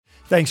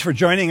Thanks for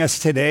joining us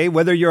today.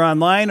 Whether you're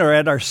online or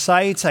at our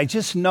sites, I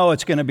just know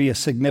it's going to be a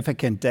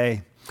significant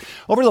day.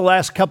 Over the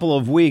last couple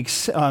of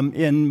weeks,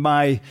 in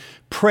my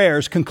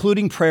prayers,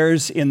 concluding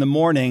prayers in the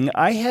morning,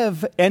 I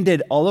have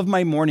ended all of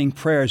my morning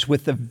prayers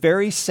with the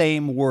very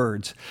same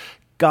words: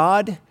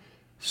 God,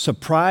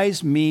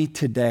 surprise me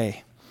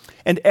today.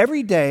 And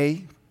every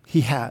day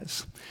He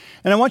has.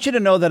 And I want you to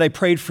know that I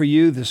prayed for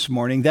you this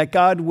morning, that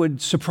God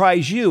would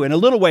surprise you in a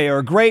little way or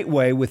a great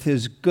way with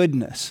His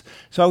goodness.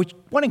 So I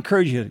want to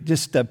encourage you to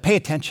just pay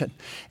attention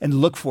and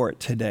look for it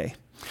today.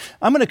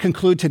 I'm going to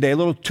conclude today a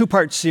little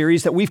two-part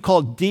series that we've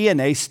called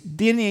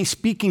DNA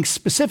speaking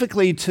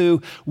specifically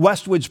to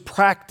Westwood's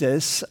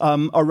practice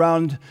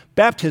around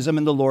baptism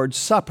and the Lord's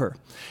Supper.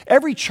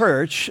 Every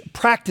church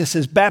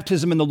practices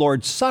baptism and the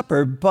Lord's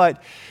Supper, but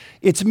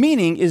its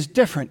meaning is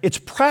different. Its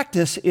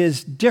practice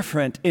is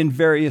different in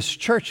various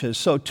churches.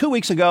 So 2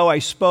 weeks ago, I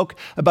spoke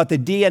about the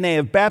DNA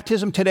of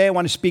baptism. Today, I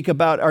want to speak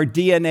about our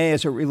DNA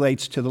as it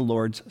relates to the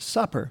Lord's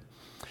Supper.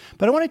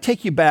 But I want to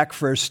take you back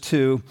first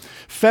to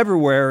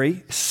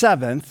February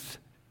 7th,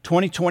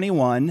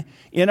 2021,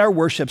 in our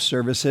worship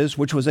services,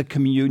 which was a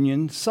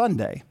communion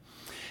Sunday.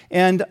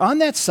 And on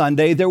that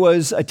Sunday, there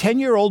was a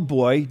 10-year-old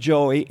boy,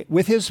 Joey,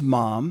 with his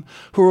mom,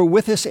 who were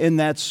with us in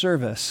that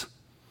service.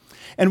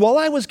 And while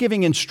I was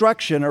giving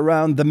instruction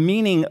around the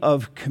meaning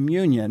of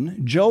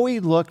communion, Joey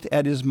looked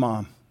at his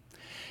mom.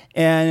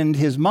 And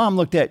his mom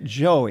looked at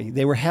Joey.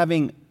 They were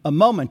having a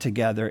moment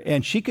together,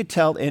 and she could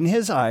tell in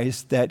his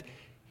eyes that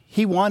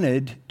he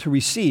wanted to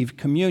receive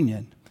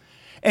communion.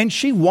 And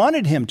she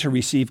wanted him to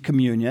receive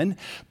communion,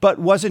 but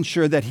wasn't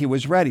sure that he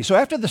was ready. So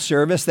after the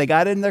service, they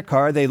got in their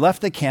car, they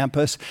left the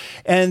campus,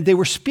 and they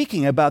were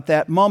speaking about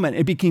that moment.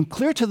 It became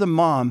clear to the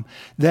mom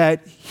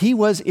that he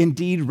was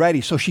indeed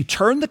ready. So she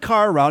turned the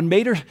car around,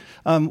 made her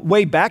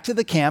way back to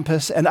the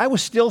campus, and I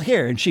was still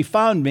here. And she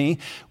found me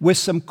with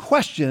some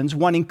questions,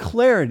 wanting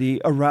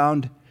clarity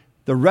around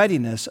the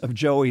readiness of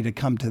Joey to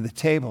come to the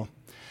table.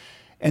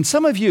 And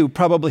some of you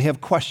probably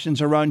have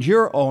questions around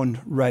your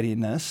own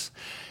readiness.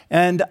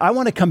 And I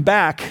want to come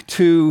back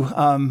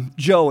to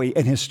Joey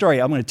and his story.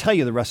 I'm going to tell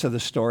you the rest of the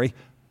story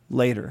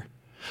later.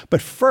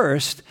 But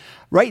first,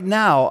 right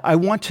now, I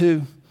want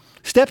to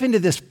step into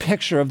this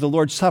picture of the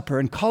Lord's Supper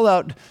and call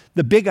out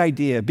the big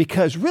idea,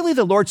 because really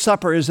the Lord's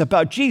Supper is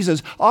about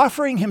Jesus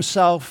offering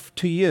Himself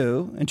to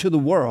you and to the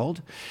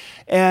world,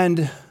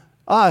 and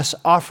us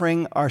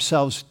offering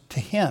ourselves to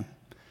Him.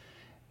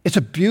 It's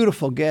a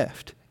beautiful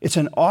gift. It's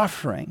an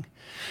offering.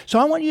 So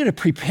I want you to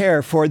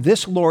prepare for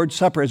this Lord's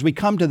Supper as we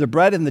come to the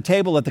bread and the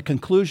table at the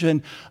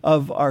conclusion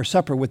of our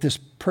supper with this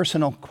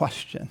personal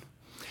question.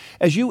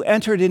 As you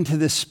entered into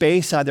this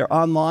space, either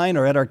online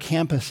or at our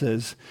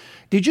campuses,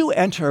 did you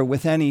enter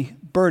with any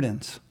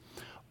burdens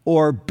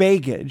or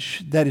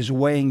baggage that is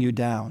weighing you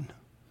down?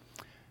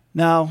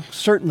 Now,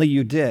 certainly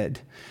you did.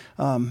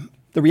 The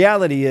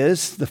reality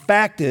is, the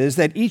fact is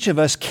that each of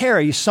us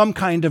carries some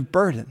kind of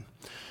burden.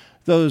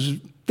 Those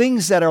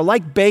things that are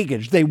like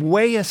baggage, they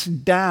weigh us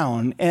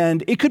down,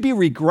 and it could be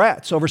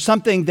regrets over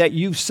something that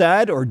you've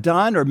said or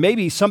done, or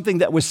maybe something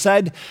that was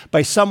said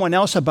by someone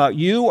else about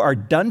you or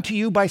done to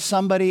you by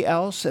somebody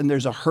else, and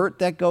there's a hurt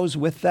that goes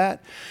with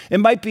that. It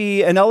might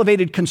be an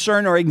elevated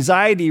concern or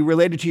anxiety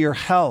related to your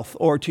health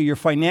or to your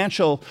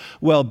financial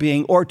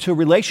well-being or to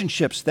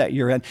relationships that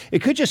you're in. It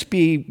could just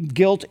be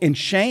guilt and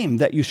shame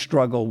that you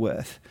struggle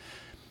with.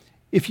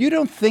 If you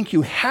don't think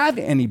you have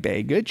any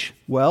baggage,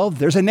 well,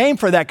 there's a name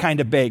for that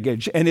kind of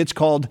baggage, and it's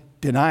called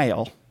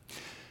denial.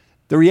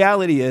 The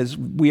reality is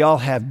we all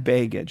have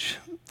baggage,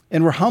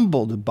 and we're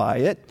humbled by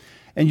it,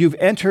 and you've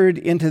entered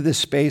into this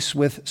space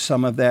with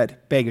some of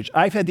that baggage.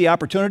 I've had the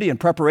opportunity in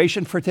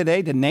preparation for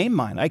today to name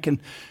mine. I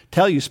can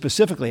tell you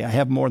specifically I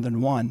have more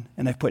than one,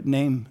 and I've put a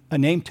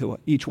name to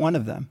each one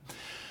of them.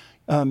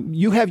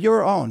 You have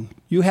your own.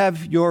 You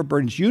have your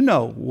burdens. You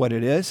know what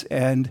it is,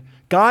 and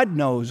God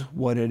knows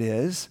what it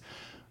is.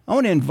 I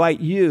want to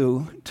invite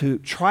you to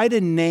try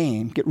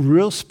to get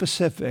real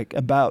specific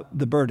about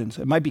the burdens.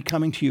 It might be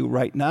coming to you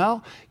right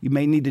now. You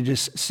may need to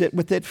just sit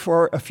with it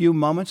for a few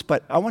moments,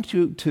 but I want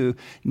you to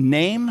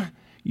name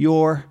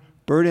your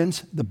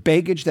burdens, the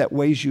baggage that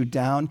weighs you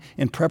down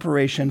in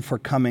preparation for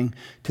coming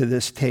to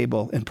this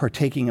table and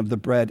partaking of the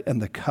bread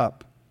and the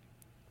cup.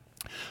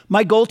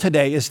 My goal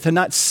today is to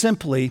not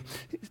simply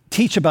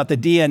teach about the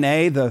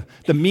DNA,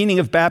 the meaning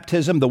of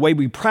baptism, the way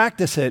we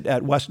practice it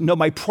at West. No,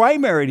 my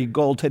primary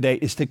goal today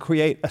is to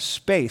create a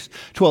space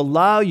to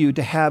allow you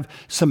to have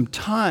some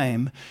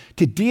time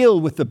to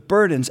deal with the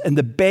burdens and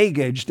the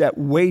baggage that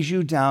weighs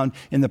you down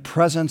in the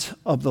presence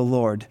of the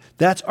Lord.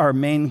 That's our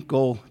main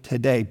goal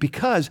today,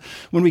 because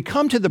when we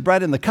come to the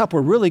bread and the cup,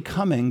 we're really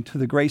coming to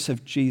the grace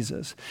of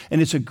Jesus. And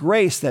it's a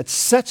grace that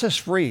sets us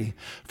free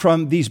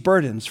from these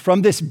burdens,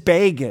 from this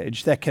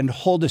baggage that can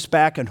hold us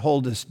back and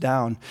hold us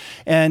down.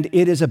 And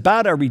it is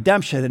about our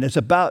redemption, and it's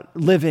about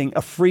living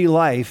a free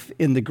life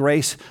in the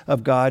grace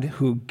of God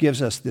who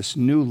gives us this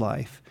new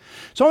life.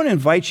 So I want to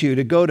invite you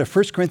to go to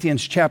 1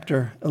 Corinthians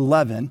chapter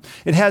 11.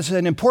 It has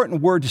an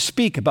important word to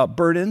speak about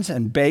burdens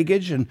and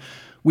baggage, and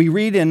We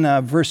read in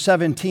verse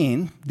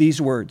 17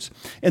 these words,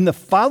 "In the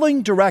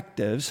following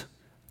directives,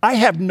 I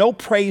have no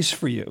praise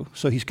for you."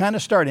 So he's kind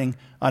of starting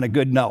on a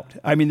good note.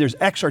 I mean, there's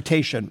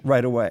exhortation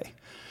right away.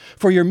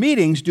 "For your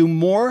meetings do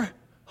more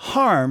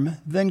harm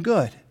than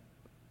good.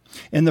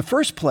 In the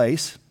first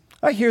place,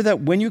 I hear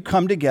that when you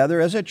come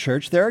together as a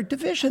church, there are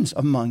divisions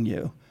among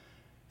you.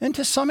 And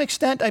to some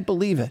extent, I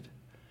believe it.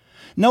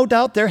 No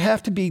doubt there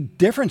have to be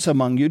difference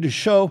among you to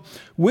show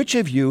which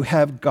of you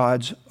have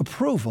God's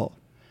approval."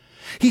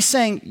 He's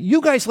saying,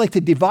 you guys like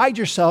to divide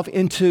yourself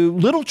into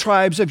little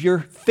tribes of your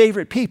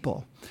favorite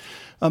people.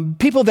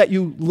 People that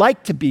you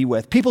like to be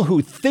with, people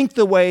who think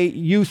the way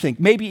you think,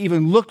 maybe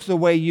even look the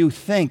way you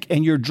think,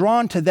 and you're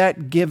drawn to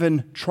that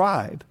given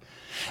tribe.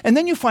 And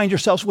then you find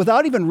yourselves,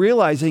 without even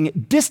realizing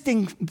it,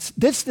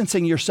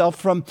 distancing yourself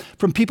from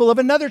people of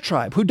another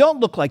tribe who don't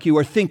look like you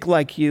or think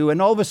like you,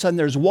 and all of a sudden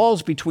there's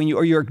walls between you,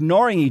 or you're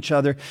ignoring each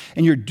other,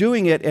 and you're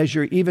doing it as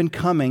you're even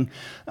coming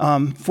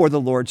for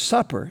the Lord's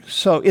Supper.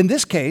 So in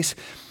this case,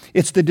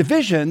 it's the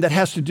division that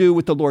has to do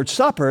with the Lord's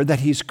Supper that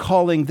he's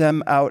calling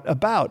them out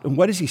about. And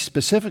what is he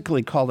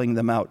specifically calling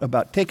them out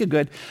about? Take a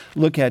good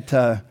look at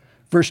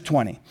verse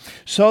 20.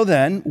 "So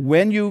then,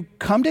 when you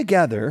come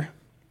together,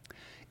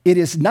 it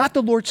is not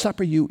the Lord's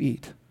Supper you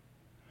eat.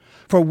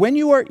 For when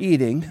you are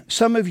eating,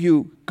 some of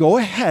you go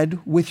ahead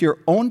with your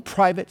own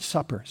private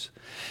suppers.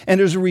 And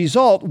as a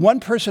result, one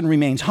person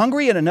remains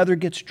hungry and another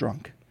gets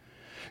drunk.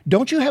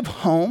 Don't you have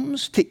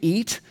homes to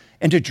eat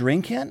and to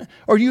drink in?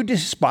 Or do you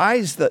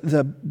despise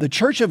the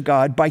church of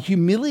God by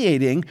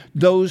humiliating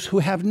those who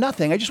have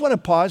nothing?" I just want to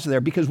pause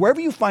there, because wherever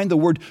you find the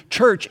word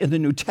church in the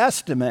New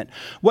Testament,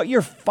 what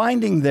you're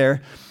finding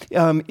there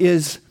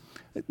is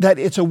that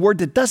it's a word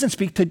that doesn't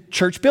speak to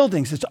church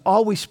buildings. It's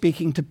always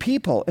speaking to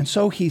people. And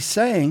so he's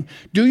saying,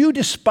 do you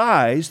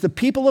despise the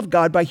people of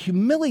God by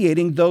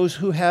humiliating those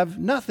who have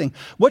nothing?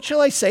 What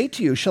shall I say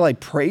to you? Shall I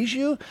praise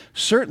you?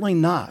 Certainly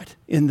not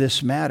in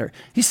this matter.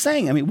 He's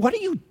saying, what are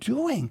you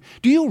doing?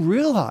 Do you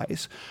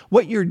realize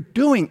what you're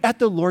doing at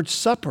the Lord's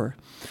Supper?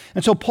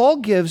 And so Paul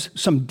gives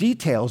some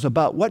details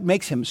about what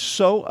makes him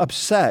so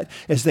upset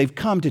as they've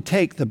come to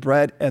take the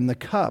bread and the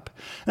cup.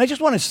 And I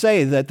just want to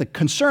say that the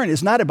concern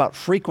is not about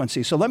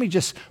frequency. So let me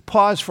just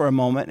pause for a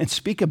moment and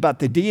speak about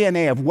the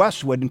DNA of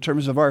Westwood in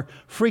terms of our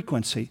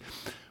frequency.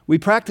 We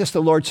practice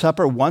the Lord's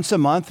Supper once a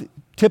month.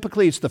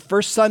 Typically, it's the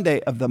first Sunday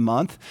of the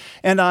month,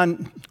 and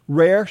on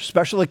rare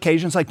special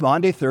occasions like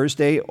Maundy,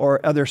 Thursday, or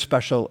other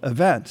special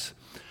events.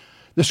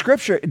 The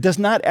scripture does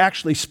not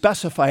actually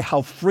specify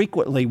how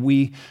frequently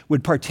we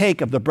would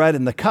partake of the bread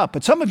and the cup,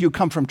 but some of you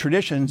come from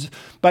traditions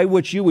by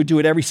which you would do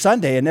it every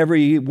Sunday in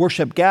every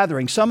worship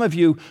gathering. Some of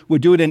you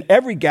would do it in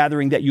every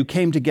gathering that you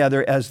came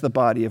together as the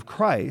body of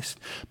Christ.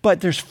 But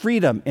there's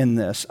freedom in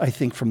this, I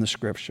think, from the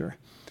scripture.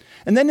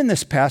 And then in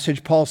this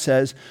passage, Paul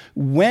says,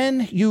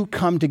 when you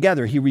come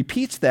together. He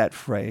repeats that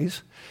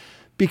phrase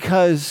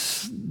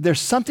because there's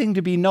something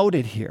to be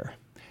noted here,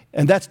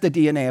 and that's the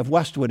DNA of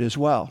Westwood as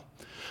well.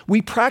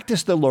 We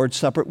practice the Lord's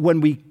Supper when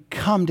we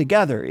come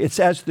together. It's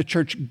as the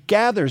church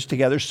gathers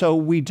together, so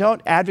we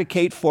don't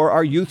advocate for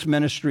our youth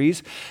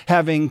ministries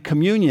having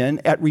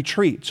communion at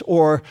retreats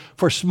or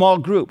for small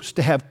groups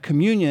to have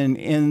communion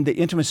in the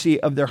intimacy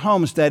of their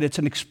homes, that it's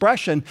an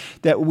expression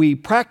that we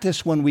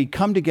practice when we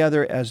come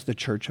together as the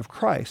church of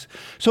Christ.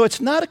 So it's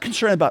not a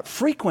concern about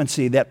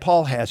frequency that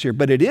Paul has here,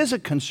 but it is a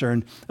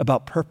concern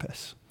about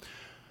purpose.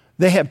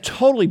 They have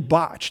totally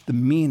botched the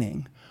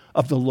meaning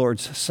of the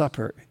Lord's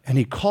Supper, and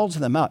he calls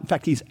them out. In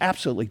fact, he's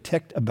absolutely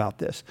ticked about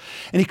this.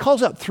 And he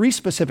calls out three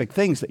specific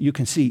things that you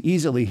can see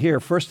easily here.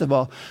 First of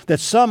all, that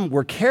some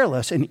were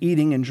careless in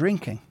eating and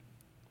drinking.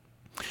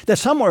 That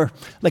some were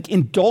like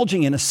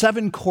indulging in a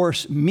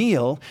 7-course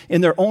meal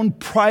in their own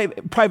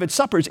private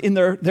suppers in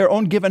their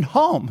own given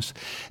homes.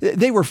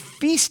 They were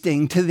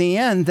feasting to the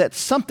end that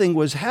something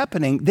was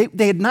happening.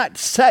 They had not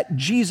set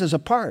Jesus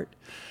apart.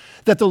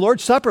 That the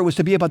Lord's Supper was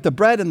to be about the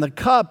bread and the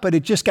cup, but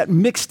it just got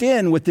mixed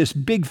in with this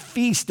big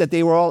feast that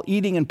they were all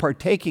eating and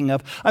partaking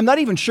of. I'm not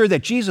even sure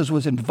that Jesus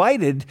was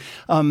invited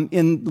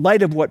in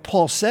light of what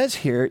Paul says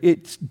here.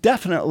 It's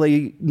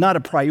definitely not a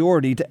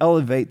priority to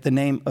elevate the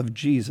name of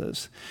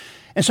Jesus.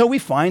 And so we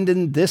find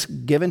in this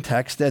given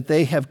text that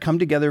they have come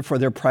together for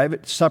their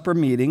private supper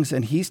meetings,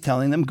 and he's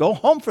telling them, go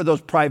home for those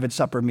private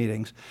supper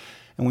meetings.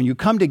 And when you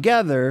come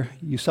together,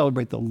 you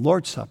celebrate the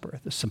Lord's Supper,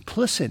 the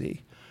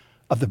simplicity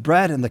of the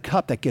bread and the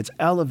cup that gets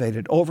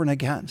elevated over and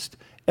against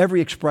every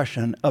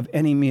expression of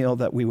any meal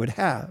that we would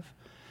have.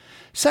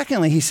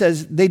 Secondly, he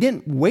says they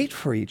didn't wait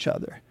for each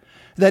other.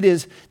 That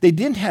is, they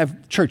didn't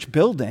have church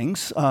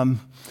buildings.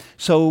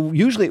 So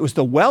usually it was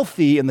the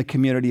wealthy in the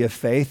community of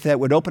faith that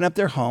would open up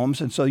their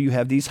homes. And so you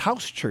have these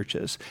house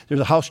churches. There's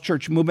a house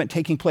church movement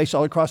taking place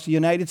all across the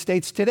United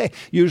States today.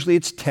 Usually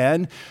it's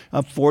 10,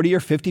 40 or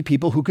 50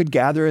 people who could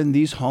gather in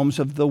these homes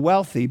of the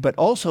wealthy. But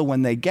also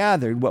when they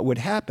gathered, what would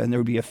happen, there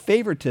would be a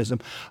favoritism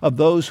of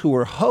those who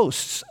were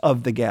hosts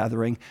of the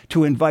gathering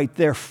to invite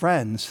their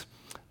friends,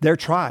 their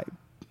tribe,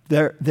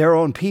 their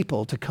own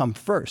people to come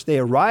first. They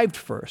arrived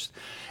first,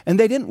 and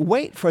they didn't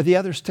wait for the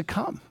others to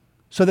come.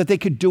 so that they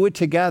could do it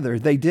together.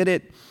 They did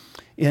it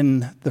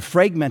in the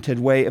fragmented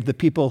way of the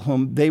people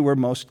whom they were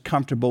most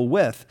comfortable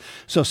with.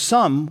 So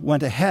some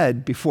went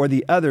ahead before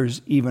the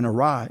others even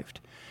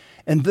arrived.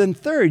 And then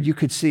third, you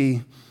could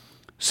see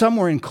some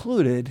were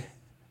included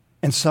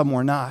and some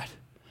were not.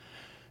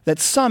 That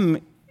some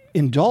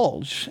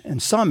indulged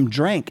and some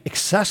drank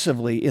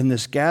excessively in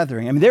this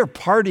gathering. I mean, they're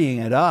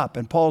partying it up,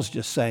 and Paul's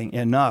just saying,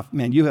 enough.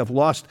 Man, you have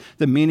lost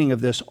the meaning of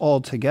this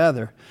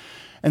altogether.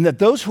 And that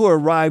those who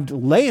arrived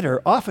later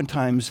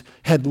oftentimes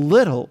had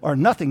little or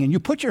nothing. And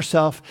you put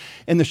yourself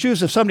in the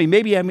shoes of somebody,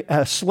 maybe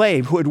a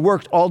slave who had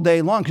worked all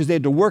day long because they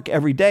had to work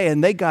every day,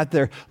 and they got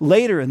there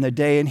later in the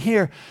day, and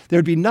here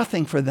there'd be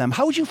nothing for them.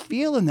 How would you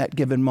feel in that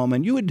given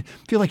moment? You would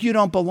feel like you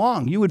don't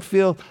belong. You would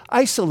feel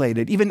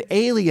isolated, even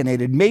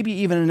alienated, maybe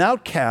even an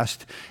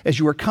outcast as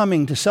you were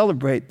coming to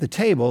celebrate the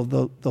table,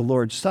 the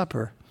Lord's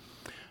Supper.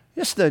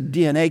 Just the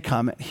DNA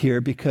comment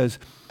here, because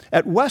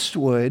at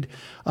Westwood,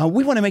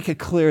 we want to make it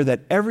clear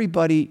that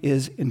everybody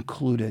is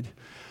included.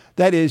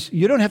 That is,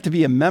 you don't have to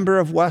be a member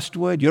of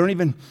Westwood. You don't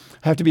even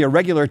have to be a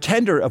regular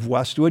attender of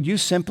Westwood. You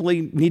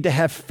simply need to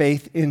have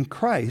faith in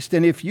Christ.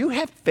 And if you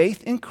have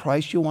faith in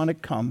Christ, you want to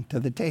come to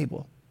the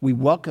table. We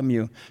welcome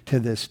you to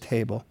this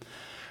table.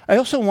 I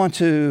also want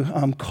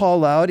to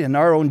call out in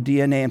our own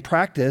DNA and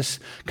practice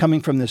coming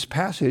from this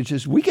passage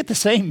is we get the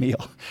same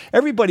meal.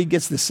 Everybody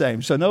gets the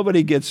same, so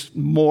nobody gets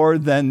more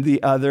than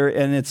the other,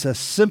 and it's a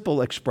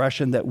simple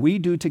expression that we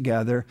do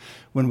together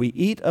when we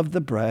eat of the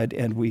bread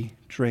and we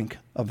drink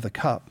of the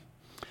cup.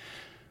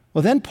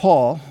 Well, then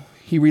Paul,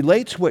 he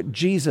relates what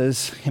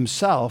Jesus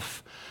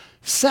himself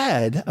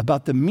said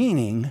about the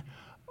meaning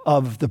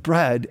of the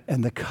bread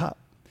and the cup.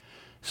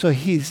 So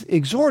he's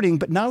exhorting,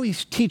 but now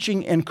he's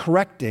teaching and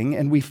correcting,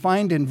 and we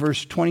find in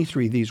verse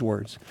 23 these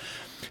words.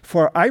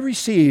 For I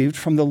received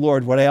from the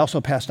Lord what I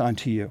also passed on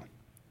to you.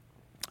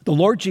 The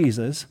Lord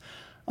Jesus,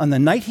 on the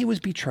night he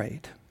was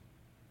betrayed,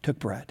 took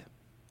bread.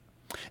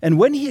 And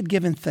when he had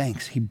given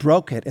thanks, he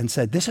broke it and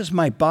said, "This is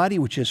my body,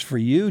 which is for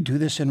you. Do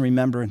this in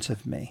remembrance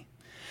of me."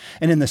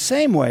 And in the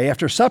same way,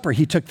 after supper,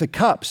 he took the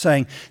cup,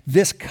 saying,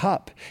 "This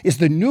cup is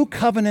the new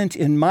covenant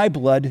in my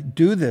blood.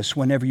 Do this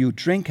whenever you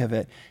drink of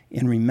it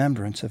in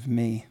remembrance of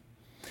me.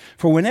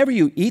 For whenever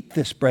you eat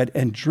this bread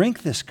and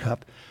drink this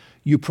cup,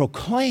 you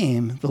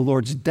proclaim the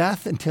Lord's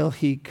death until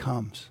he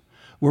comes."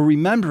 We're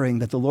remembering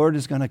that the Lord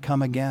is going to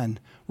come again.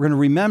 We're going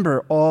to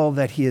remember all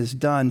that he has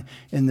done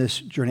in this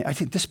journey. I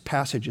think this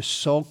passage is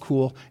so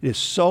cool. It is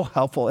so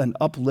helpful and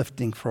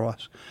uplifting for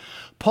us.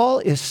 Paul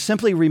is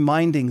simply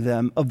reminding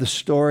them of the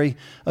story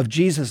of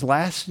Jesus'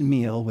 last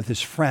meal with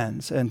his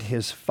friends and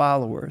his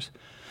followers.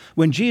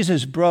 When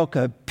Jesus broke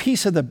a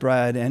piece of the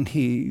bread and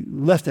he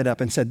lifted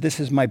up and said, "This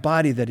is my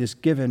body that is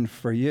given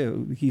for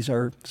you." He's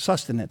our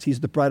sustenance. He's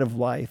the bread of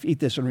life.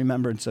 Eat this in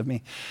remembrance of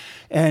me.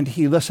 And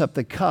he lifts up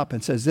the cup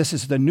and says, "This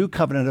is the new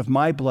covenant of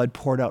my blood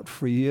poured out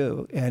for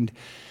you." And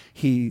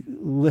he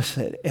lifts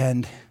it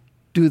and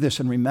do this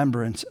in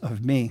remembrance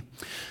of me.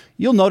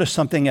 You'll notice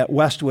something at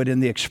Westwood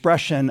in the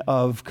expression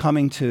of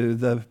coming to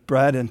the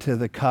bread and to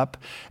the cup.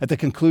 At the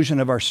conclusion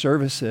of our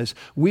services,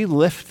 we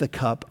lift the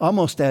cup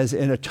almost as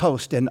in a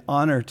toast in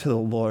honor to the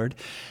Lord.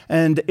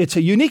 And it's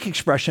a unique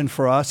expression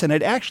for us, and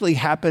it actually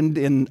happened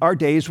in our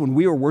days when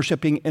we were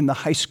worshiping in the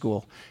high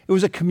school. It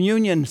was a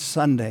communion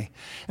Sunday.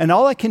 And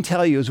all I can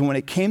tell you is when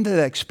it came to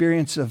that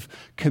experience of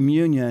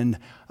communion,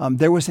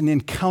 there was an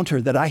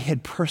encounter that I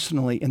had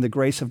personally in the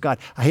grace of God.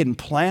 I hadn't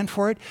planned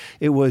for it.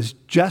 It was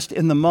just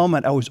in the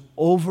moment. I was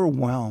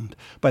overwhelmed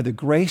by the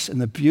grace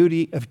and the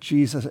beauty of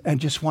Jesus and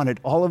just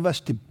wanted all of us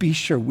to be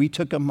sure we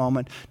took a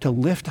moment to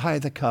lift high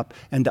the cup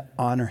and to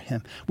honor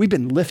him. We've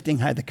been lifting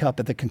high the cup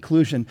at the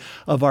conclusion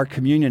of our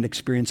communion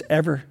experience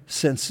ever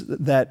since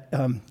that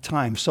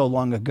time so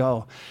long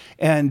ago.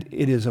 And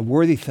it is a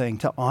worthy thing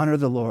to honor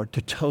the Lord,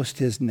 to toast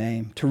his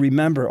name, to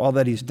remember all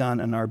that he's done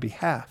on our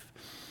behalf.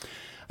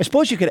 I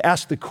suppose you could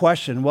ask the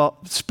question, well,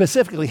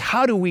 specifically,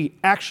 how do we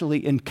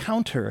actually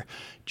encounter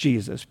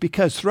Jesus?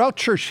 Because throughout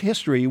church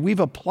history, we've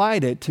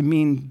applied it to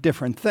mean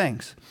different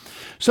things.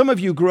 Some of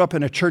you grew up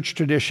in a church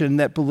tradition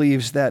that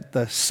believes that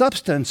the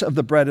substance of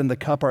the bread and the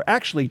cup are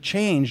actually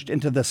changed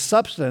into the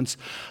substance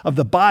of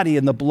the body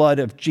and the blood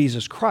of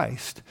Jesus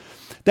Christ.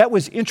 That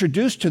was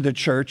introduced to the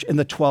church in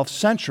the 12th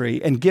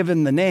century and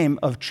given the name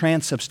of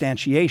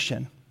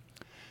transubstantiation.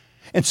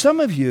 And some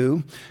of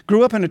you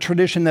grew up in a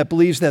tradition that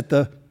believes that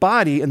the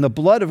body and the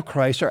blood of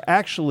Christ are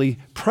actually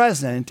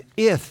present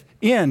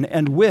in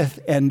and with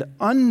and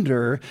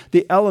under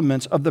the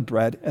elements of the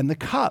bread and the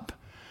cup.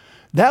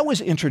 That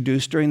was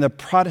introduced during the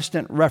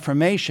Protestant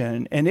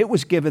Reformation, and it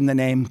was given the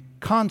name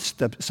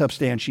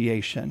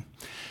consubstantiation.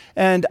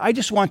 And I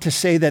just want to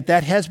say that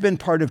that has been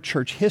part of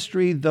church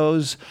history.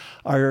 Those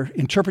are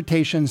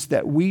interpretations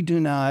that we do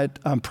not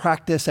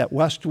practice at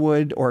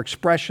Westwood or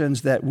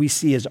expressions that we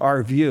see as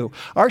our view.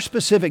 Our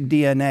specific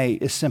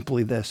DNA is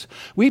simply this.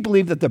 We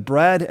believe that the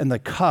bread and the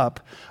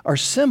cup are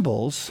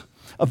symbols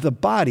of the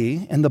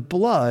body and the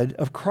blood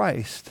of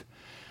Christ.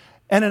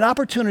 And an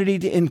opportunity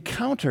to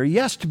encounter,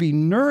 yes, to be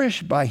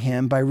nourished by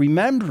him by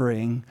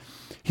remembering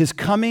his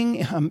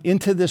coming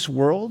into this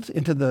world,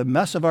 into the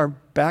mess of our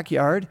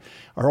backyard,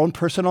 our own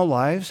personal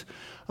lives,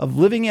 of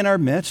living in our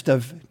midst,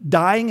 of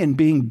dying and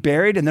being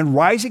buried, and then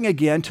rising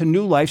again to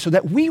new life so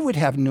that we would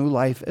have new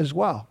life as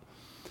well.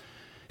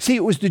 See,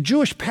 it was the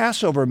Jewish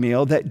Passover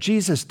meal that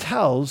Jesus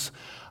tells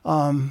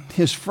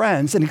his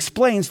friends and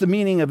explains the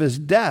meaning of his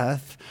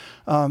death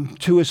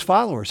to his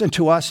followers and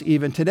to us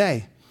even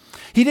today.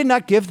 He did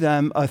not give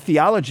them a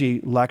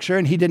theology lecture,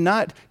 and he did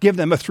not give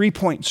them a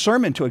 3-point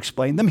sermon to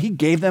explain them. He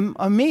gave them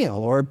a meal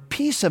or a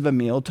piece of a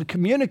meal to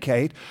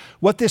communicate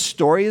what this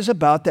story is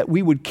about that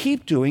we would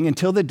keep doing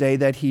until the day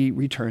that he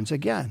returns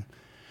again.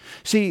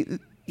 See,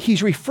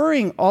 he's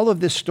referring all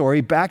of this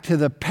story back to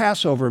the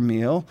Passover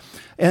meal,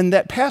 and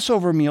that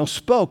Passover meal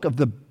spoke of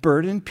the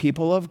burdened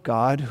people of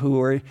God who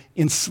were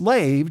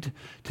enslaved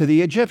to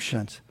the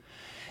Egyptians.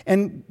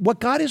 And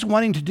what God is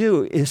wanting to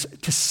do is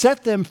to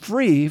set them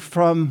free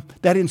from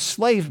that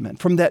enslavement,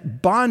 from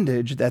that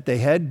bondage that they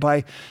had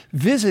by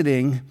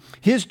visiting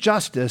his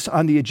justice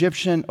on the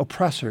Egyptian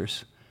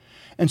oppressors.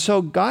 And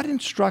so God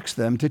instructs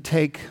them to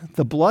take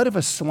the blood of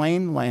a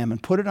slain lamb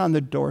and put it on the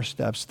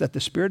doorsteps that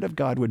the Spirit of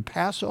God would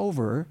pass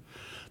over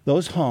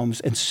those homes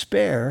and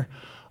spare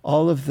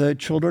all of the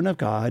children of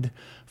God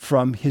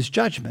from his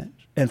judgment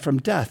and from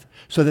death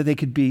so that they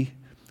could be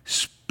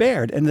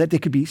spared and that they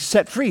could be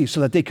set free so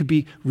that they could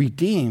be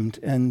redeemed.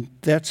 And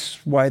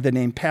that's why the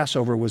name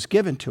Passover was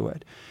given to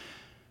it.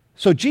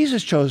 So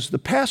Jesus chose the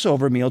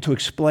Passover meal to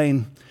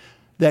explain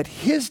that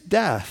his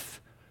death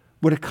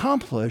would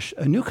accomplish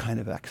a new kind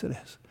of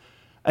exodus,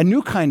 a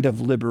new kind of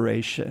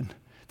liberation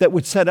that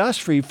would set us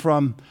free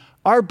from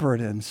our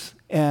burdens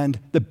and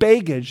the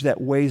baggage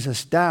that weighs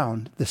us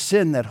down, the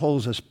sin that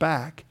holds us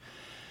back.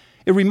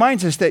 It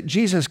reminds us that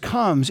Jesus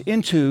comes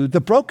into the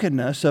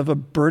brokenness of a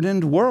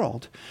burdened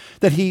world,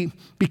 that he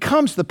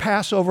becomes the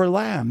Passover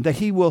lamb, that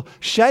he will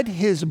shed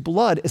his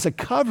blood as a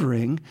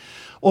covering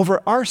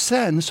over our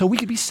sins so we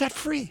could be set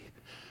free,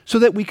 so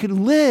that we could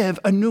live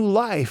a new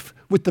life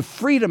with the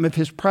freedom of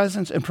his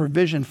presence and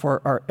provision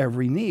for our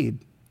every need,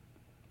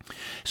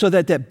 so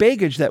that that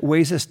baggage that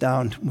weighs us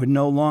down would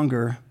no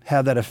longer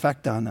have that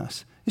effect on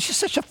us. It's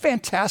just such a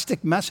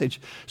fantastic message,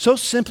 so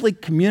simply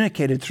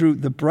communicated through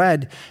the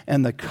bread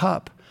and the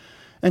cup.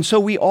 And so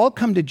we all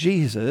come to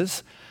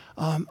Jesus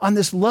on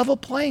this level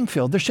playing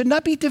field. There should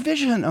not be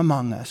division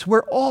among us.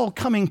 We're all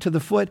coming to the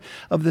foot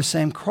of the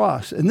same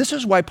cross. And this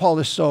is why Paul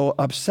is so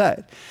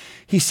upset.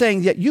 He's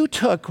saying that you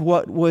took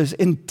what was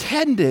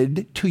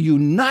intended to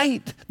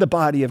unite the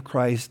body of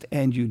Christ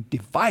and you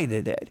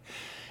divided it.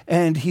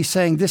 And he's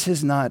saying this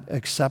is not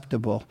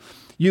acceptable.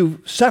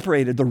 You've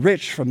separated the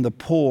rich from the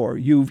poor.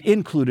 You've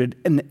included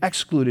and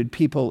excluded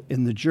people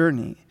in the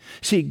journey.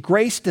 See,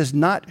 grace does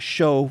not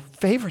show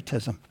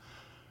favoritism.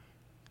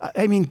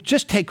 I mean,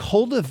 just take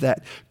hold of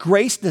that.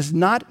 Grace does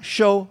not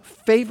show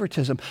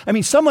favoritism. I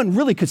mean, someone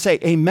really could say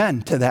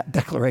amen to that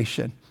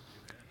declaration.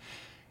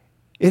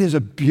 It is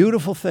a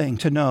beautiful thing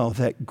to know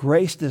that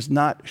grace does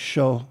not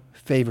show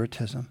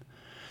favoritism.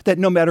 That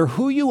no matter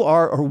who you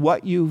are or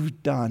what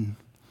you've done,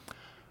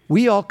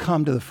 we all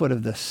come to the foot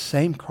of the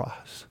same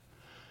cross.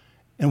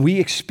 And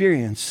we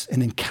experience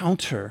an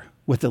encounter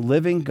with the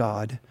living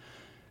God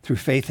through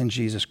faith in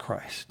Jesus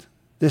Christ.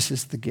 This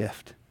is the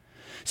gift.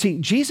 See,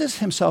 Jesus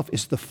himself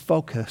is the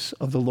focus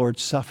of the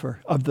Lord's Supper,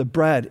 of the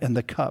bread and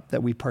the cup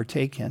that we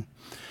partake in.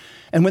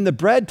 And when the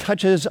bread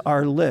touches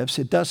our lips,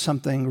 it does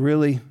something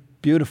really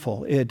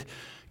beautiful. It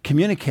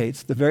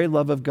communicates the very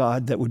love of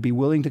God that would be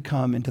willing to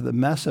come into the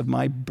mess of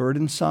my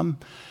burdensome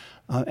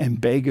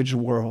and baggage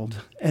world.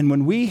 And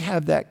when we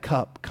have that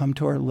cup come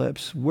to our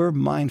lips, we're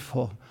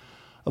mindful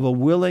of a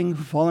willing,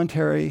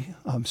 voluntary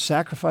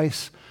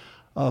sacrifice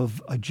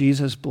of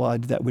Jesus'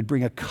 blood that would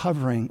bring a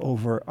covering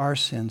over our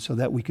sins so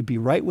that we could be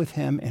right with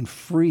him and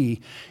free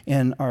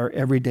in our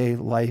everyday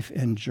life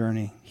and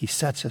journey. He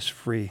sets us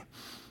free.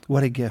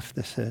 What a gift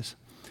this is.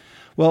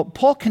 Well,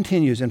 Paul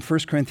continues in 1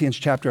 Corinthians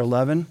chapter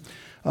 11,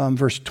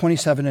 verse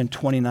 27 and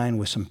 29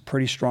 with some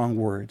pretty strong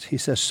words. He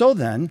says, "So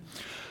then,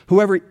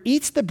 whoever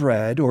eats the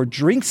bread or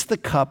drinks the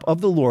cup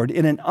of the Lord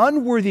in an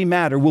unworthy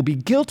manner will be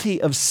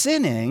guilty of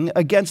sinning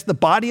against the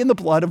body and the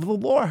blood of the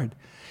Lord.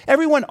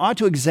 Everyone ought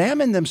to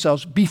examine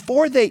themselves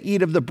before they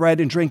eat of the bread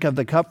and drink of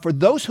the cup. For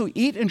those who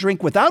eat and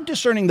drink without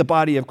discerning the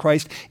body of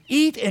Christ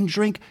eat and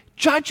drink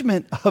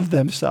judgment of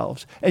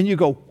themselves." And you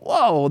go,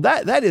 whoa,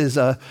 that is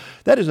a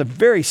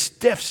very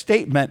stiff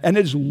statement, and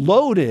it's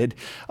loaded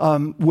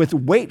with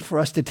weight for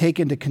us to take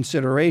into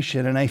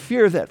consideration. And I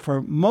fear that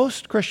for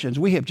most Christians,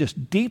 we have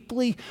just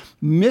deeply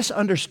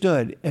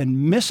misunderstood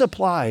and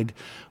misapplied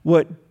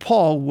what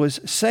Paul was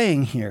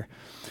saying here.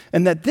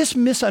 And that this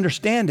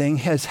misunderstanding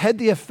has had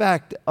the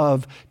effect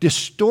of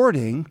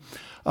distorting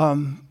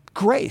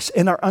grace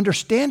and our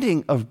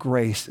understanding of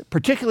grace,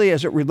 particularly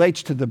as it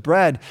relates to the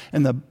bread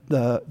and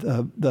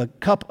the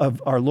cup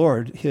of our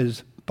Lord,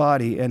 his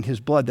body and his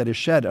blood that is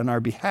shed on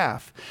our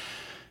behalf.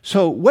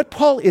 So what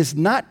Paul is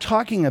not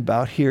talking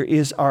about here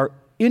is our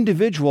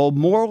individual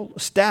moral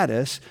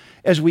status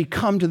as we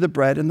come to the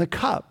bread and the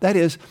cup. That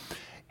is,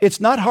 it's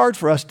not hard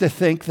for us to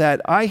think that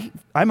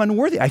I'm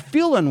unworthy. I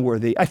feel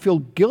unworthy. I feel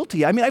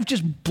guilty. I mean, I've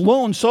just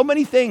blown so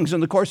many things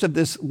in the course of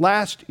this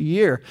last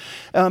year,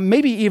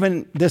 maybe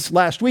even this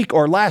last week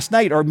or last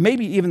night or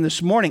maybe even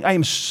this morning. I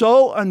am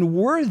so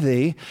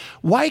unworthy.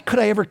 Why could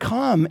I ever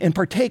come and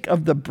partake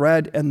of the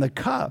bread and the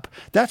cup?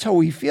 That's how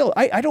we feel.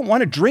 I don't want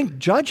to drink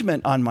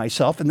judgment on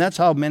myself, and that's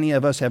how many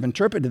of us have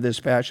interpreted this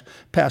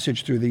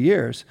passage through the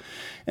years.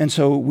 And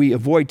so we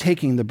avoid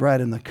taking the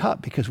bread and the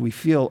cup because we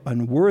feel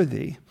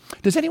unworthy.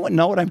 Does anyone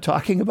know what I'm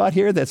talking about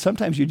here? That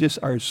sometimes you just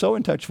are so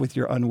in touch with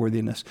your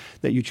unworthiness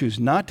that you choose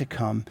not to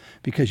come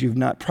because you've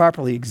not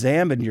properly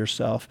examined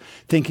yourself,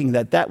 thinking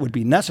that that would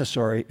be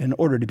necessary in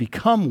order to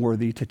become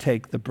worthy to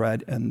take the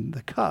bread and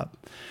the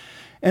cup.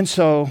 And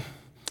so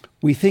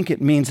we think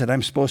it means that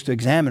I'm supposed to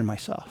examine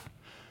myself,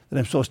 that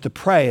I'm supposed to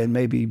pray and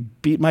maybe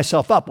beat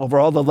myself up over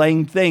all the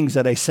lame things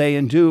that I say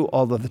and do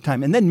all of the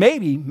time. And then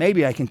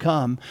maybe I can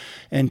come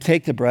and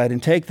take the bread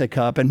and take the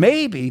cup, and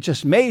maybe,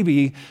 just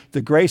maybe,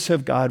 the grace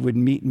of God would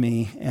meet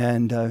me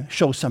and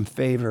show some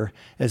favor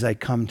as I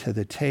come to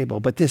the table.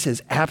 But this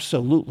is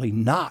absolutely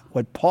not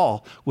what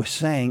Paul was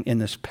saying in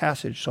this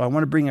passage. So I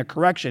want to bring a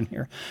correction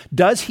here.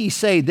 Does he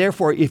say,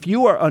 therefore, if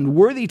you are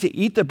unworthy to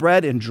eat the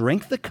bread and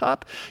drink the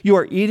cup, you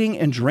are eating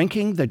and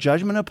drinking the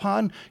judgment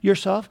upon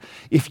yourself?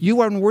 If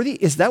you are unworthy,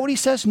 is that what he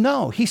says?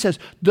 No. He says,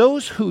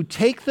 those who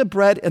take the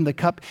bread and the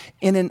cup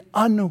in an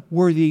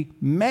unworthy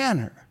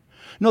manner.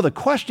 No, the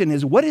question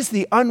is, what is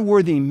the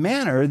unworthy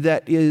manner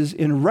that is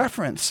in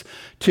reference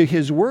to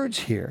his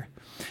words here?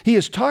 He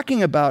is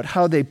talking about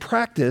how they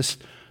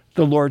practiced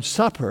the Lord's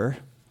Supper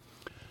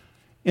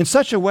in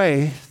such a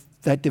way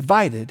that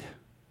divided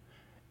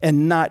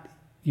and not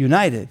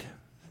united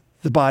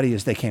the body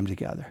as they came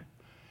together.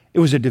 It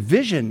was a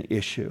division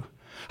issue.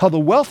 How the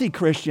wealthy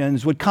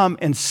Christians would come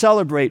and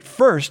celebrate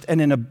first and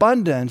in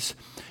abundance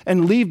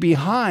and leave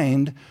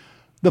behind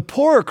the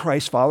poorer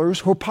Christ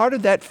followers who are part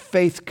of that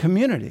faith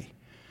community.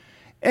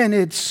 And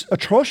it's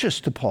atrocious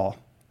to Paul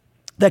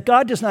that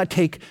God does not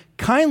take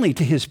kindly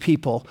to his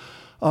people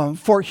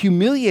for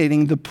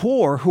humiliating the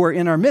poor who are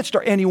in our midst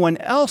or anyone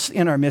else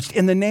in our midst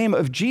in the name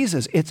of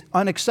Jesus. It's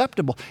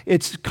unacceptable.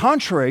 It's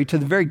contrary to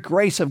the very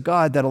grace of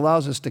God that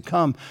allows us to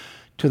come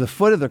to the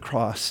foot of the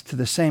cross, to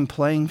the same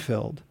playing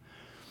field.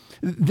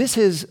 This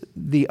is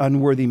the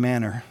unworthy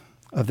manner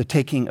of the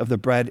taking of the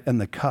bread and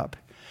the cup.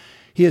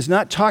 He is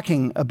not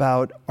talking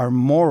about our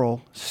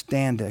moral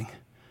standing.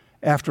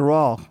 After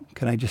all,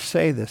 can I just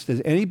say this?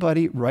 Does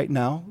anybody right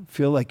now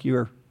feel like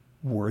you're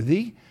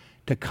worthy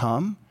to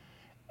come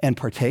and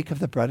partake of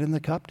the bread and the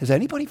cup? Does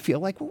anybody feel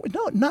like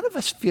no, none of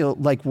us feel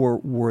like we're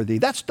worthy.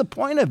 That's the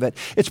point of it.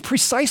 It's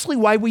precisely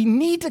why we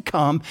need to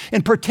come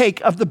and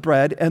partake of the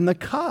bread and the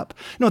cup.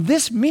 No,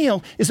 this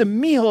meal is a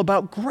meal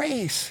about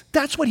grace.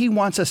 That's what he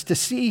wants us to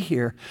see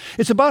here.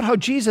 It's about how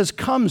Jesus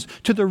comes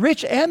to the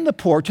rich and the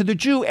poor, to the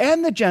Jew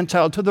and the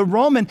Gentile, to the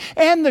Roman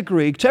and the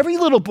Greek, to every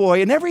little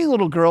boy and every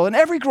little girl and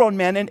every grown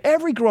man and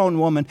every grown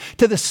woman,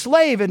 to the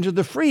slave and to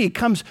the free. He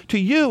comes to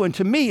you and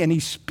to me, and he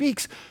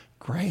speaks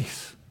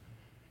grace.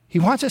 He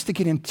wants us to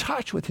get in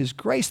touch with his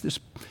grace,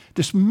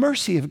 this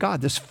mercy of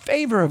God, this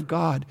favor of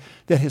God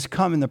that has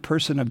come in the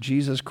person of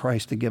Jesus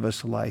Christ to give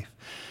us life.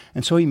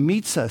 And so he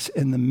meets us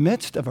in the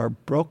midst of our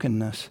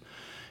brokenness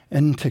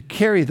and to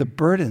carry the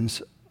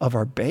burdens of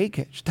our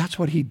baggage. That's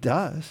what he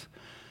does.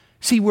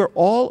 See, we're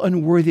all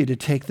unworthy to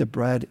take the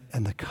bread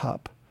and the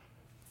cup.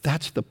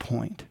 That's the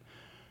point.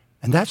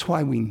 And that's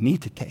why we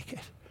need to take it.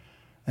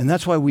 And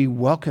that's why we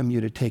welcome you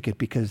to take it,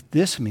 because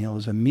this meal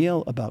is a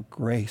meal about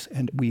grace,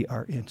 and we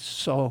are in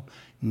so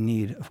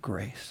need of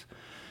grace.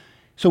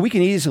 So we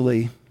can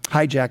easily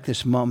hijack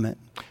this moment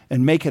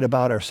and make it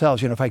about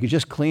ourselves. You know, if I could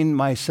just clean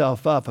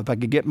myself up, if I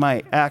could get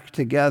my act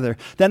together,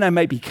 then I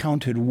might be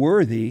counted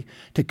worthy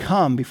to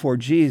come before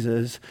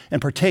Jesus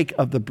and partake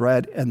of the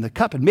bread and the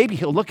cup. And maybe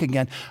he'll look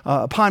again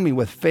upon me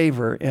with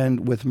favor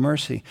and with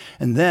mercy,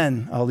 and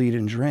then I'll eat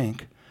and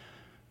drink.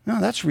 No,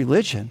 that's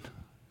religion.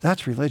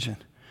 That's religion.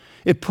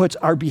 It puts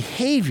our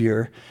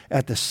behavior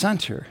at the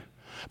center.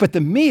 But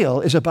the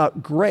meal is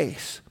about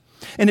grace.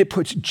 And it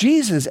puts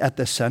Jesus at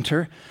the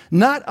center,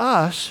 not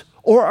us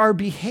or our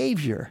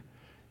behavior.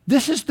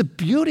 This is the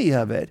beauty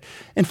of it.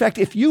 In fact,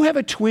 if you have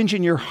a twinge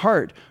in your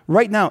heart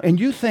right now and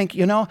you think,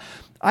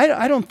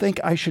 I don't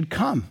think I should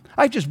come.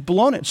 I've just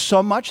blown it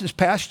so much this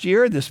past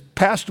year, this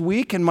past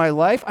week in my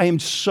life. I am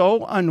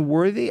so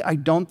unworthy. I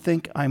don't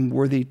think I'm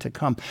worthy to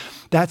come.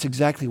 That's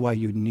exactly why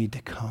you need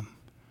to come.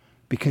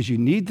 Because you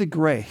need the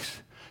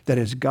grace that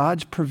is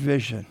God's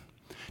provision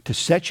to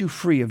set you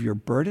free of your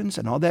burdens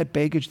and all that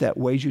baggage that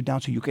weighs you down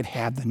so you can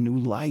have the new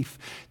life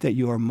that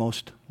you are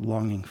most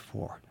longing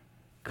for.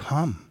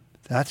 Come.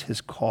 That's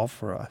his call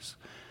for us.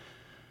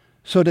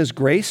 So does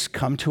grace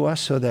come to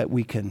us so that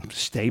we can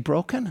stay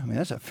broken? I mean,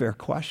 that's a fair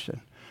question.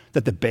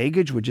 that the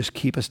baggage would just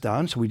keep us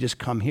down, so we just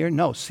come here?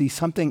 No, see,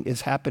 something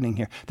is happening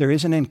here. There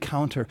is an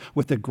encounter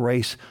with the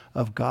grace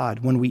of God.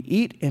 When we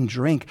eat and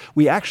drink,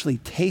 we actually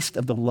taste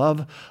of the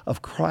love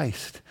of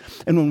Christ.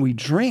 And when we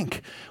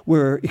drink,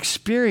 we're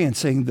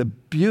experiencing the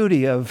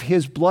beauty of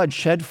his blood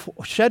shed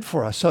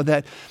for us, so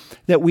that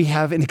we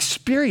have an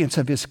experience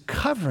of his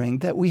covering,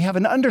 that we have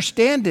an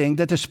understanding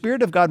that the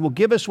Spirit of God will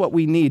give us what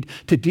we need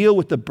to deal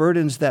with the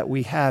burdens that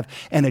we have,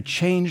 and a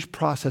change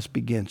process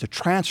begins. A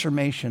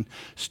transformation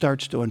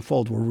starts to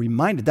unfold. We're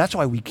reminded, that's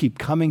why we keep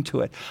coming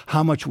to it,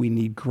 how much we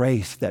need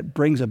grace that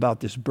brings about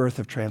this birth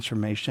of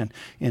transformation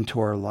into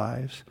our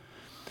lives.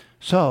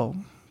 So,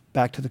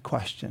 back to the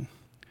question.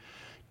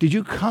 Did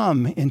you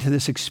come into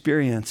this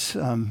experience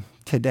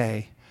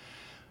today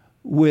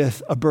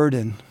with a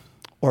burden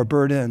or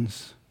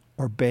burdens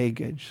or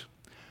baggage?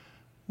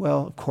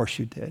 Well, of course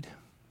you did.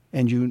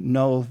 And you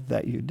know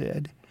that you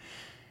did.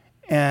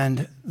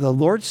 And the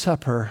Lord's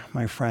Supper,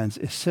 my friends,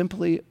 is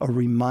simply a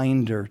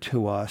reminder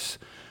to us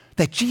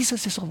that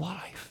Jesus is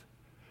alive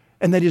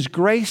and that his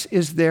grace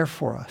is there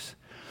for us.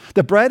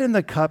 The bread and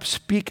the cup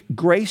speak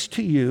grace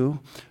to you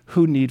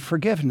who need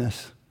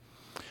forgiveness.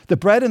 The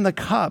bread and the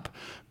cup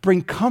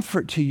bring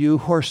comfort to you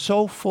who are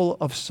so full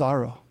of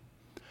sorrow.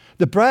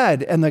 The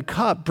bread and the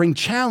cup bring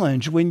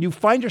challenge when you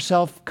find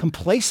yourself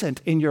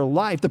complacent in your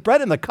life. The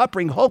bread and the cup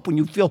bring hope when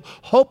you feel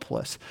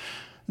hopeless.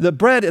 The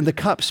bread and the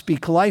cup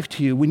speak life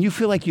to you when you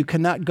feel like you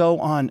cannot go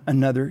on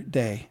another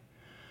day.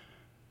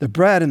 The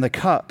bread and the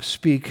cup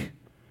speak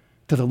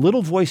to the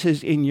little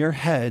voices in your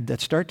head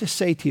that start to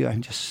say to you,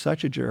 I'm just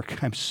such a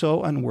jerk. I'm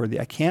so unworthy.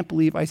 I can't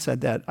believe I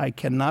said that. I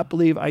cannot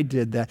believe I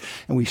did that.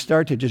 And we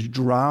start to just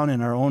drown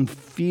in our own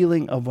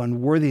feeling of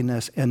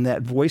unworthiness, and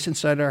that voice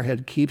inside our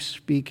head keeps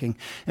speaking.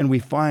 And we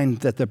find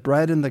that the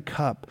bread and the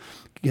cup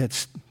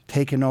gets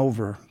taken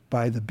over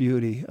by the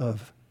beauty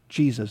of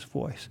Jesus'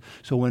 voice.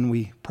 So when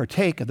we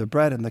partake of the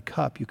bread and the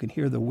cup, you can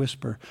hear the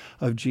whisper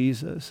of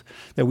Jesus,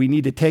 that we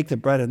need to take the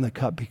bread and the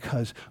cup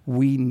because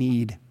we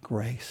need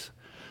grace.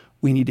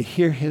 We need to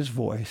hear his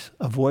voice,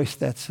 a voice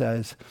that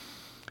says,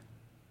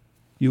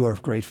 you are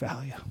of great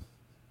value.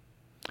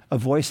 A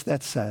voice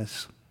that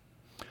says,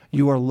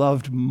 you are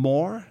loved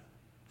more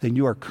than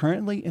you are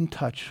currently in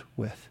touch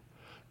with.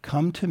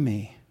 Come to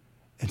me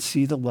and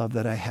see the love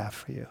that I have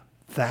for you.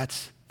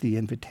 That's the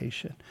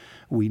invitation.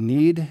 We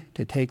need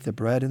to take the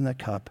bread and the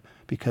cup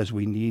because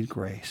we need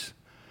grace.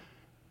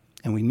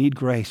 And we need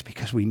grace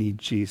because we need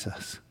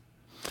Jesus.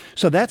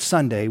 So that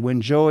Sunday,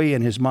 when Joey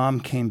and his mom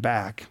came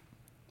back,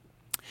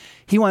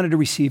 he wanted to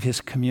receive his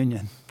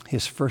communion,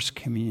 his first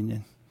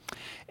communion.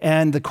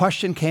 And the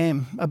question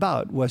came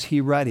about, was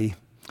he ready?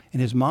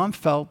 And his mom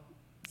felt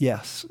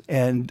yes,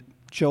 and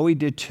Joey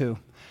did too.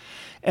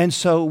 And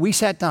so we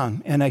sat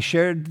down, and I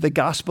shared the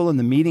gospel and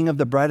the meaning of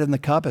the bread and the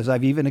cup, as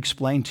I've even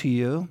explained to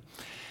you.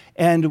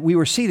 And we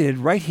were seated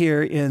right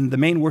here in the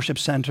main worship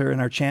center in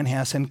our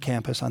Chanhassen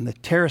campus on the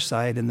terrace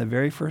side in the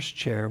very first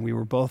chair. We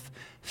were both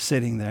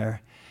sitting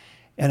there.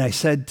 And I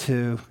said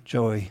to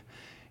Joey,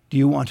 do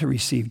you want to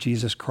receive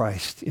Jesus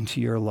Christ into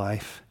your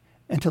life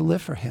and to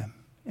live for him?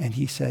 And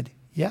he said,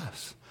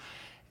 yes.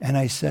 And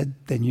I said,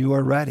 then you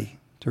are ready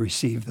to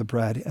receive the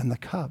bread and the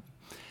cup.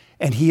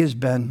 And he has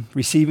been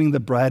receiving the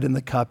bread and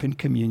the cup in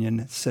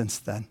communion since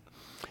then.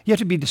 You have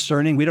to be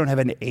discerning. We don't have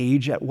an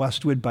age at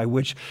Westwood by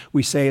which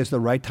we say is the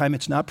right time.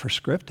 It's not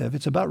prescriptive.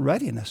 It's about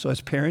readiness. So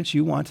as parents,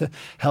 you want to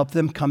help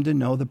them come to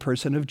know the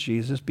person of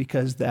Jesus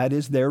because that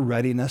is their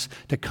readiness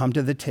to come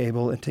to the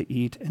table and to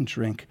eat and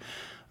drink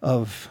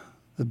of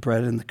the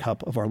bread and the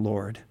cup of our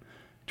Lord,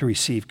 to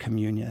receive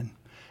communion.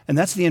 And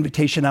that's the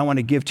invitation I want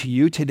to give to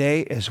you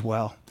today as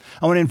well.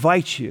 I want to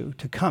invite you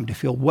to come, to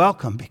feel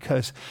welcome,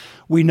 because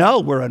we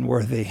know we're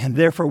unworthy, and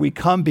therefore we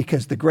come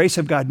because the grace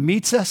of God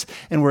meets us,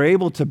 and we're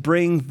able to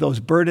bring those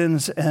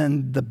burdens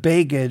and the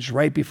baggage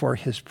right before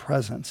his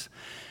presence.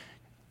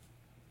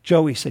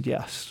 Joey said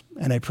yes,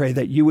 and I pray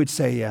that you would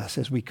say yes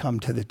as we come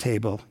to the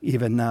table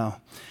even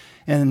now.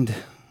 And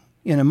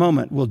in a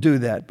moment, we'll do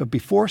that. But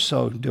before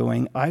so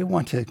doing, I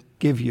want to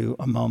give you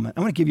a moment.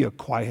 I want to give you a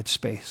quiet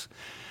space.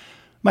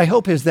 My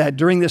hope is that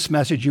during this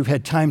message, you've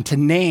had time to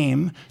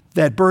name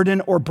that burden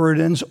or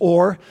burdens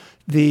or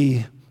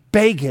the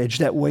baggage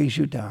that weighs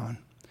you down.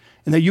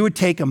 And that you would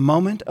take a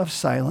moment of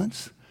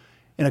silence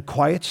in a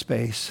quiet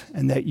space,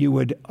 and that you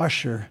would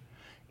usher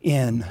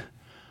in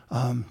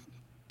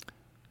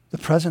the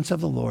presence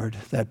of the Lord,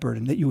 that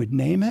burden, that you would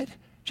name it.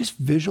 Just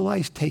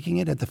visualize taking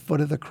it at the foot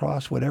of the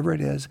cross, whatever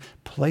it is,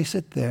 place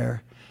it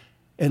there,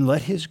 and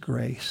let his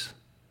grace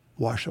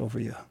wash over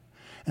you.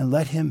 And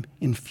let him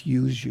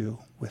infuse you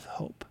with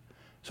hope.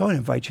 So I want to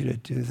invite you to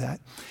do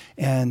that.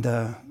 And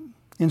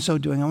in so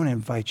doing, I want to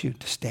invite you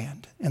to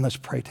stand, and let's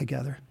pray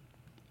together.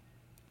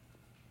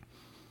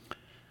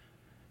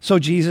 So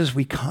Jesus,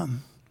 we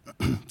come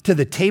to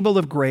the table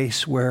of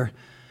grace where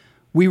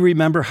we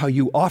remember how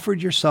you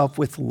offered yourself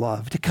with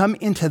love to come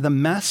into the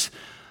mess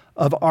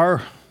of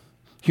our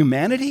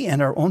humanity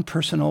and our own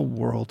personal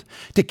world,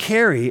 to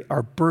carry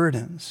our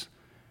burdens,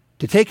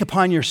 to take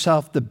upon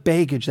yourself the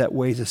baggage that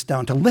weighs us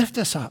down, to lift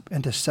us up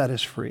and to set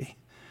us free.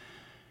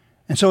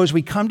 And so as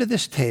we come to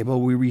this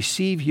table, we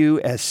receive you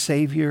as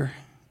Savior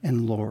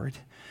and Lord,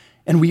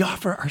 and we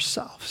offer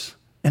ourselves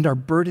and our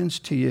burdens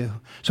to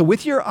you. So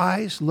with your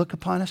eyes, look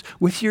upon us.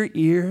 With your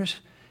ears,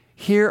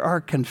 hear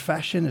our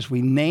confession as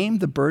we name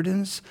the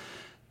burdens,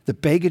 the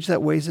baggage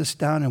that weighs us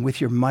down, and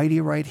with your mighty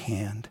right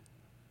hand,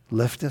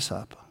 lift us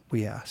up,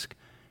 we ask.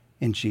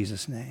 In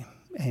Jesus' name,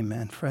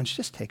 amen. Friends,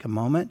 just take a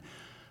moment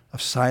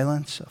of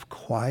silence, of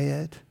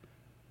quiet.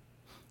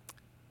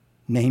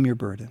 Name your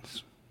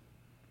burdens.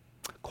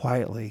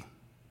 Quietly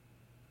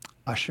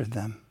usher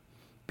them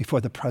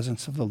before the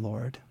presence of the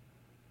Lord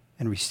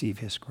and receive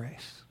his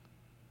grace.